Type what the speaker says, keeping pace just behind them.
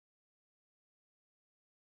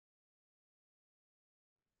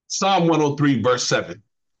Psalm 103, verse 7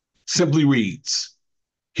 simply reads,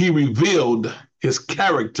 He revealed his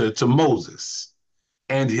character to Moses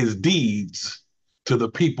and his deeds to the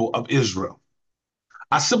people of Israel.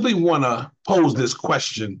 I simply want to pose this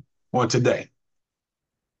question on today.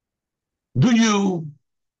 Do you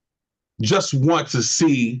just want to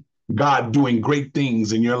see God doing great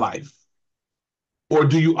things in your life? Or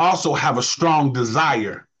do you also have a strong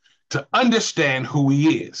desire to understand who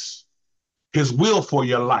he is, his will for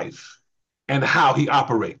your life, and how he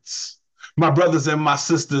operates? My brothers and my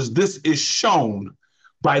sisters, this is shown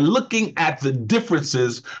by looking at the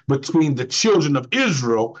differences between the children of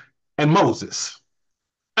Israel and Moses.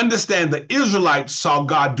 Understand the Israelites saw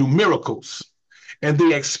God do miracles, and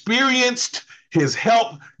they experienced his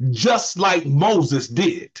help just like Moses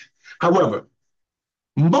did. However,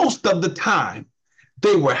 most of the time,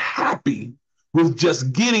 they were happy with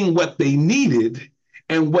just getting what they needed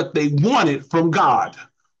and what they wanted from God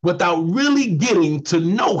without really getting to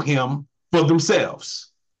know him for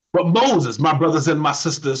themselves. But Moses, my brothers and my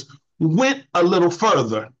sisters, went a little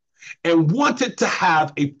further and wanted to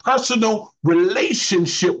have a personal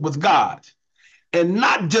relationship with God and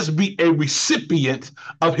not just be a recipient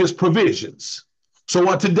of his provisions. So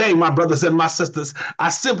on today, my brothers and my sisters, I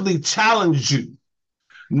simply challenge you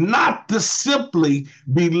not to simply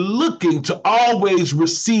be looking to always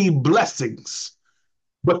receive blessings,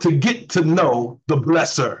 but to get to know the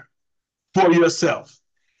blesser for yourself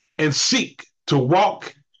and seek to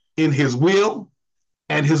walk in his will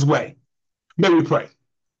and his way. May we pray.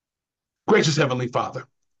 Gracious Heavenly Father,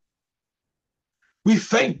 we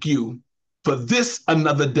thank you for this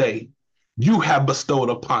another day you have bestowed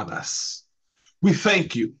upon us. We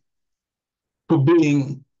thank you for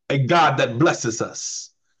being a God that blesses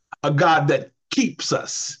us, a God that keeps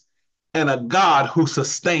us, and a God who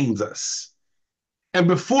sustains us. And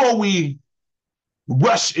before we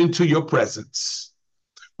rush into your presence,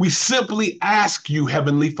 we simply ask you,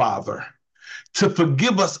 Heavenly Father, to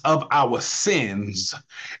forgive us of our sins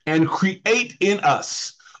and create in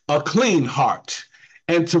us a clean heart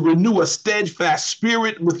and to renew a steadfast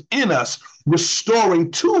spirit within us, restoring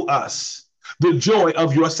to us the joy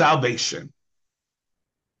of your salvation.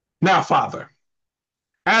 Now, Father,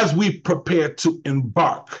 as we prepare to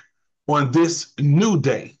embark on this new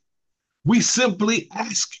day, we simply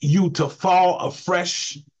ask you to fall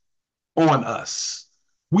afresh on us.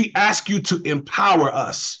 We ask you to empower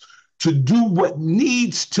us to do what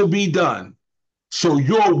needs to be done so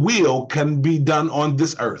your will can be done on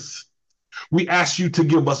this earth. We ask you to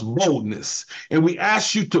give us boldness, and we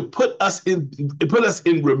ask you to put us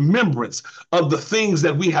in remembrance of the things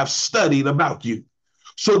that we have studied about you,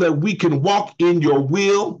 so that we can walk in your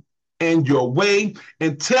will and your way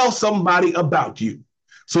and tell somebody about you,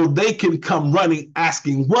 so they can come running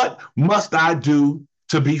asking, what must I do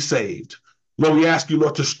to be saved? Lord, we ask you,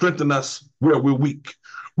 Lord, to strengthen us where we're weak.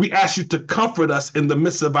 We ask you to comfort us in the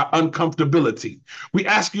midst of our uncomfortability. We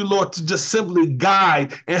ask you, Lord, to just simply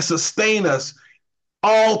guide and sustain us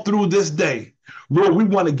all through this day. Lord, we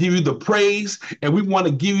want to give you the praise and we want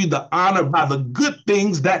to give you the honor by the good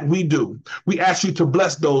things that we do. We ask you to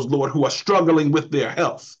bless those, Lord, who are struggling with their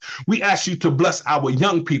health. We ask you to bless our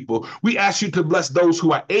young people. We ask you to bless those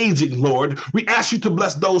who are aging, Lord. We ask you to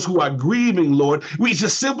bless those who are grieving, Lord. We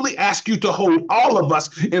just simply ask you to hold all of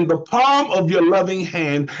us in the palm of your loving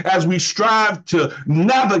hand as we strive to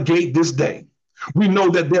navigate this day. We know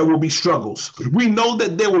that there will be struggles. We know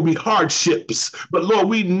that there will be hardships. But Lord,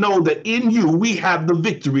 we know that in you we have the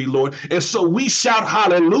victory, Lord. And so we shout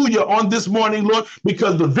hallelujah on this morning, Lord,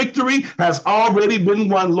 because the victory has already been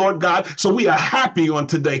won, Lord God. So we are happy on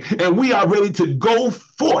today and we are ready to go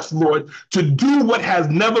forth, Lord, to do what has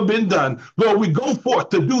never been done. Lord, we go forth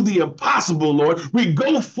to do the impossible, Lord. We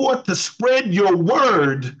go forth to spread your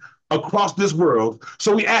word across this world.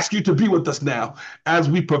 So we ask you to be with us now as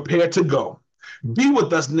we prepare to go. Be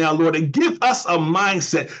with us now, Lord, and give us a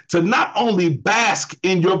mindset to not only bask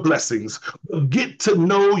in your blessings, but get to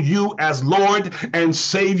know you as Lord and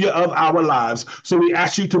Savior of our lives. So we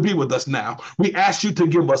ask you to be with us now. We ask you to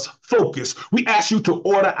give us focus. We ask you to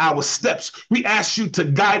order our steps. We ask you to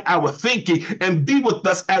guide our thinking and be with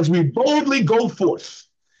us as we boldly go forth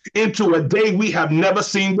into a day we have never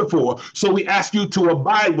seen before. So we ask you to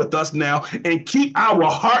abide with us now and keep our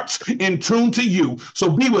hearts in tune to you. So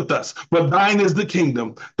be with us, for thine is the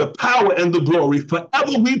kingdom, the power, and the glory.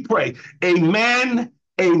 Forever we pray. Amen,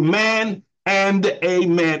 amen, and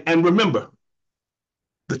amen. And remember,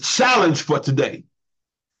 the challenge for today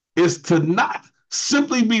is to not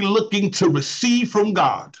simply be looking to receive from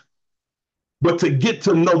God, but to get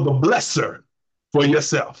to know the blesser for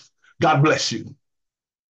yourself. God bless you.